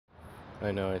I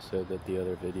know I said that the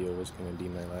other video was going to be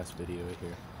my last video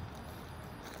here,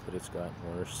 but it's gotten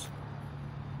worse.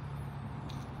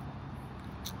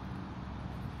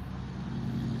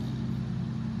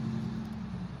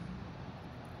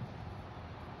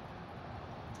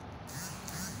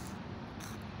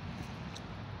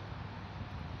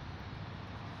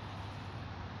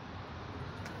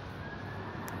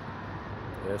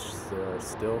 Yes, there are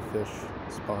still fish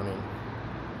spawning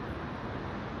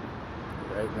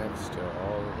right next to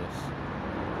all of this.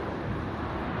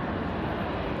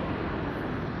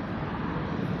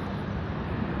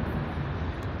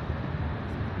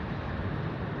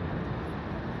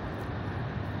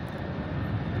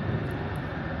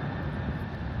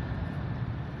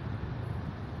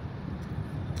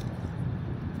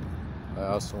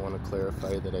 I also want to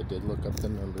clarify that I did look up the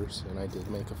numbers and I did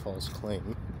make a false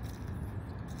claim.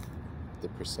 The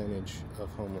percentage of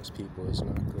homeless people is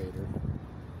not greater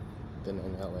than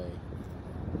in LA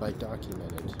by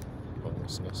documented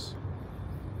homelessness.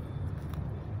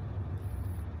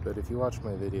 But if you watch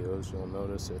my videos, you'll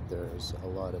notice that there's a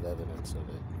lot of evidence of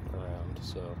it around,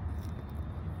 so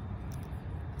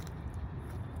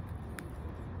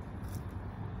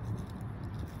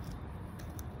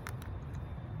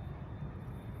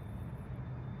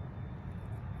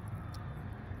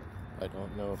I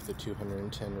don't know if the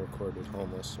 210 recorded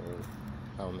homeless or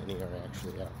how many are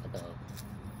actually out and about.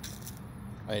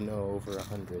 I know over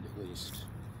 100 at least,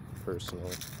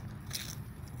 personally.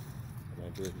 And I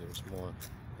believe there's more.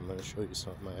 I'm going to show you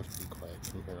something. I have to be quiet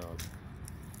from here on.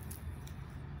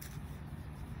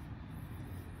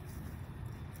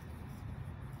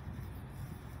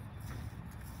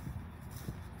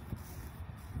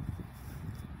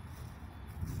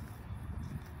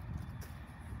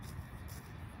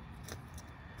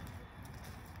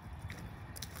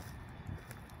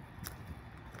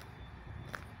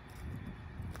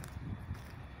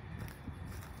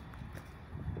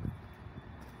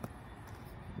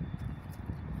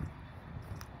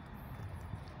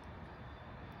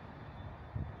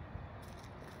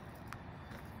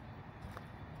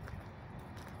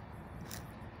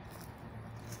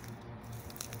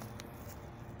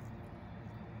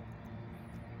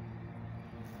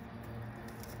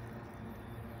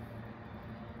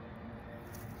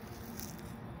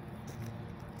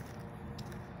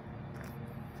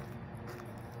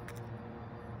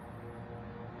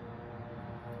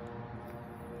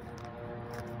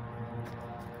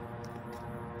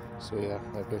 So yeah,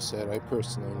 like I said, I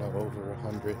personally know over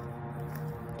 100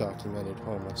 documented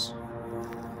homeless.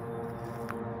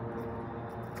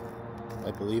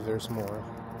 I believe there's more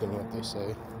than what they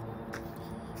say.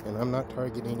 And I'm not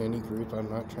targeting any group, I'm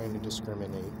not trying to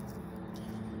discriminate.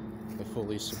 I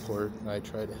fully support, I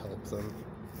try to help them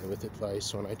with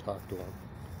advice when I talk to them.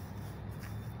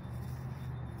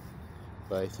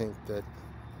 But I think that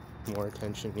more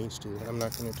attention needs to, I'm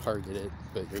not going to target it,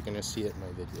 but you're going to see it in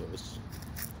my videos.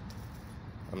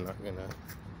 I'm not gonna.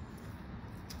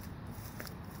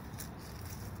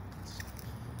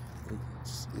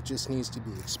 It just needs to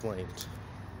be explained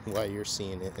why you're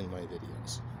seeing it in my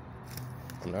videos.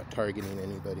 I'm not targeting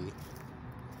anybody,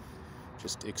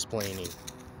 just explaining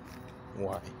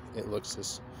why it looks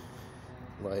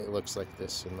like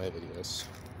this in my videos.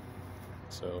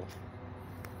 So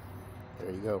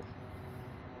there you go.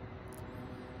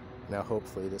 Now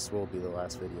hopefully this will be the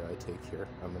last video I take here.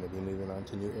 I'm going to be moving on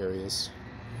to new areas,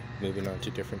 moving on to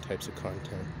different types of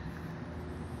content.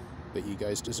 But you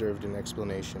guys deserved an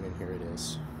explanation, and here it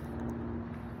is.